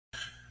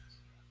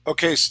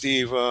Okay,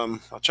 Steve, I'll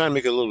try and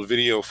make a little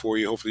video for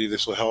you. Hopefully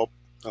this will help.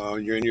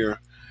 You're in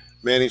your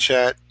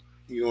ManyChat,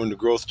 you go into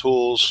growth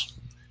tools,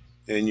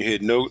 and you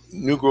hit no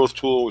new growth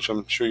tool, which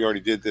I'm sure you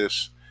already did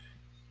this.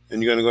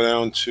 And you're going to go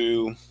down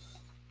to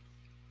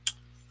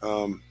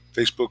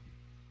Facebook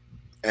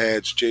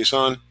ads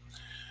JSON.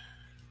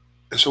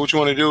 And so what you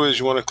want to do is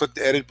you want to click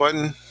the edit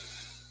button.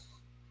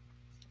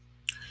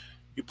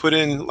 You put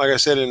in, like I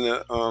said, in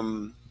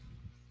the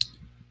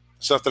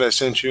stuff that I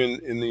sent you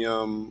in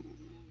the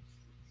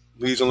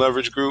leads and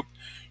leverage group,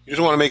 you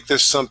just want to make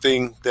this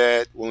something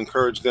that will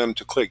encourage them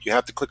to click. You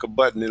have to click a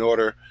button in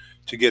order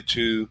to get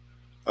to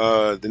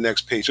the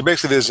next page. So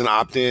basically there's an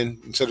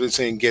opt-in. Instead of it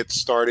saying get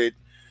started,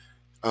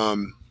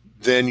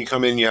 then you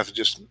come in, you have to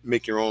just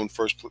make your own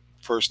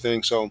first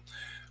thing. So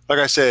like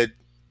I said,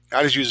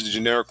 I just use the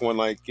generic one,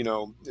 like, in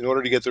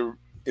order to get the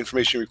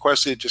information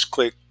requested, just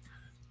click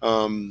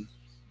the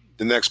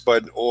next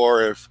button.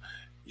 Or if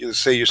you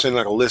say you're sending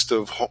like a list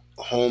of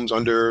homes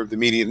under the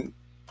median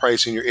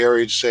price in your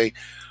area, just say,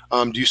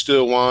 do you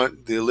still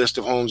want the list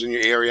of homes in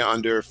your area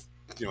under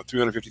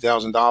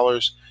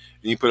 $350,000?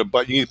 And you put a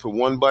button. You need to put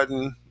one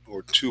button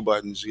or two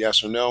buttons,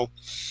 yes or no.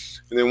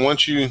 And then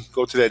once you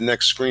go to that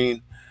next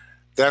screen,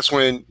 that's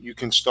when you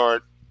can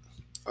start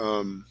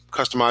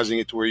customizing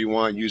it to where you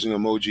want, using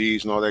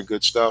emojis and all that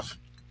good stuff.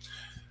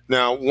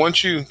 Now,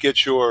 once you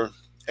get your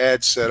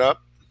ad set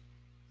up,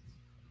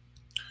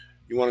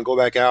 you want to go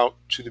back out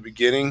to the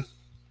beginning,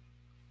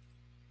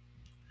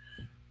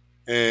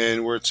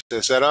 and where it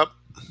says setup,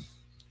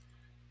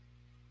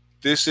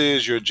 this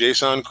is your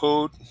JSON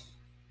code.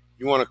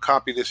 You want to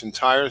copy this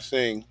entire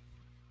thing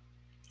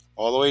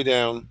all the way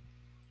down.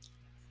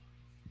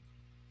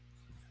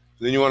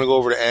 Then you want to go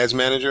over to Ads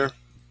Manager.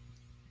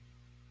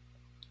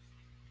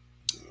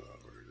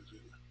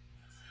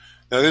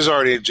 Now, this is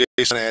already a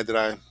JSON ad that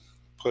I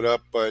put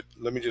up, but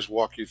let me just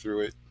walk you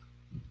through it.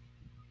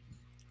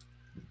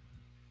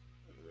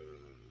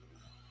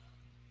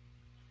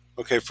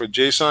 Okay, for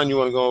JSON, you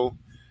want to go,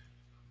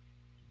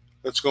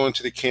 let's go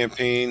into the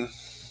campaign.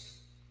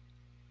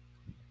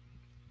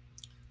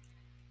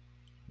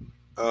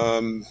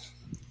 I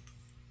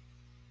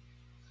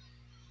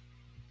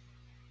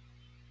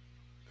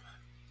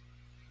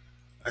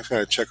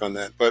gotta check on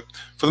that, but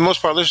for the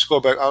most part, let's just go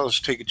back. I'll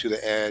just take you to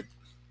the ad.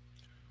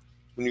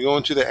 When you go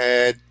into the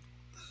ad,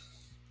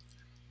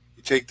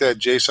 you take that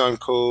JSON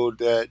code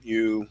that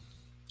you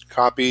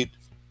copied,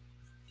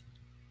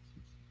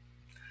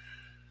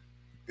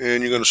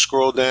 and you're going to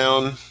scroll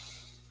down.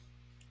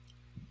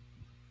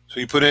 So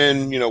you put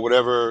in,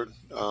 whatever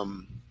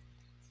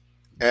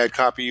ad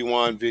copy you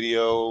want,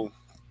 video,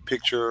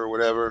 picture, or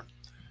whatever.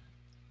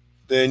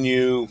 Then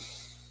you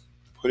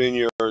put in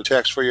your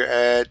text for your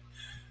ad,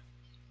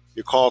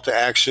 your call to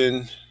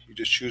action. You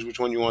just choose which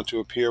one you want to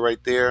appear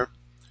right there.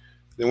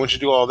 Then once you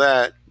do all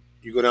that,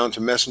 you go down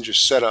to Messenger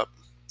Setup.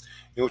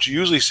 And what you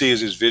usually see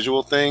is this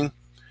visual thing,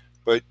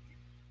 but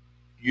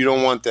you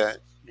don't want that.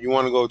 You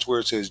want to go to where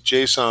it says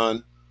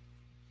JSON.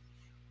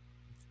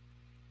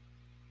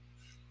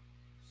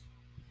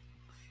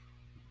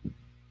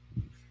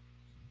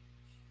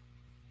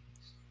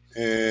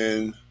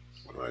 And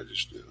what do I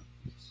just do?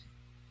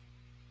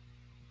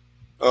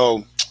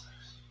 Oh,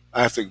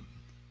 I have to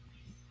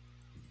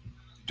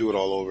do it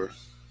all over.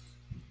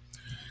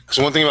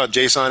 Because one thing about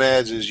JSON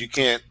ads is you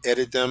can't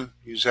edit them.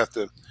 You just have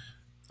to,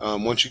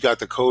 once you got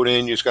the code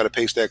in, you just got to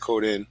paste that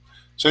code in.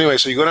 So anyway,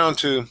 so you go down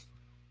to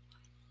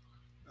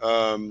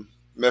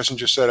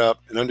Messenger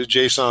Setup, and under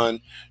JSON,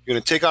 you're going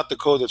to take out the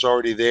code that's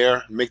already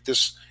there, make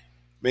this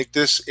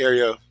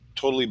area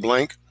totally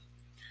blank,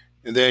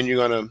 and then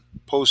you're going to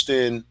post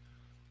in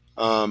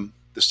the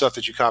stuff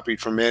that you copied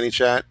from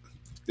ManyChat.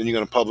 Then you're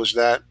going to publish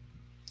that.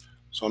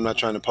 So I'm not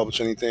trying to publish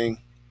anything.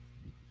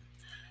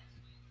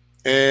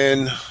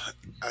 And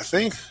I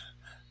think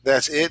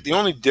that's it. The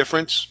only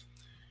difference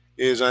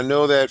is I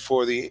know that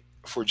for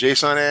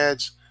JSON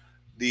ads,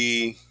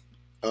 the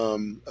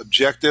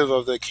objective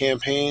of the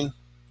campaign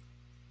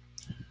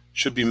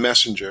should be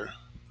Messenger.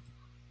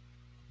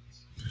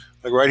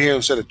 Like right here,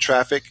 instead of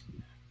traffic,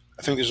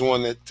 I think there's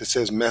one that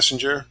says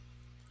Messenger.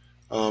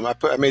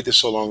 I made this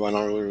so long ago I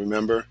don't really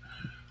remember.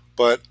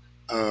 But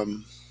let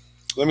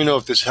me know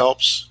if this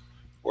helps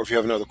or if you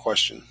have another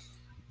question.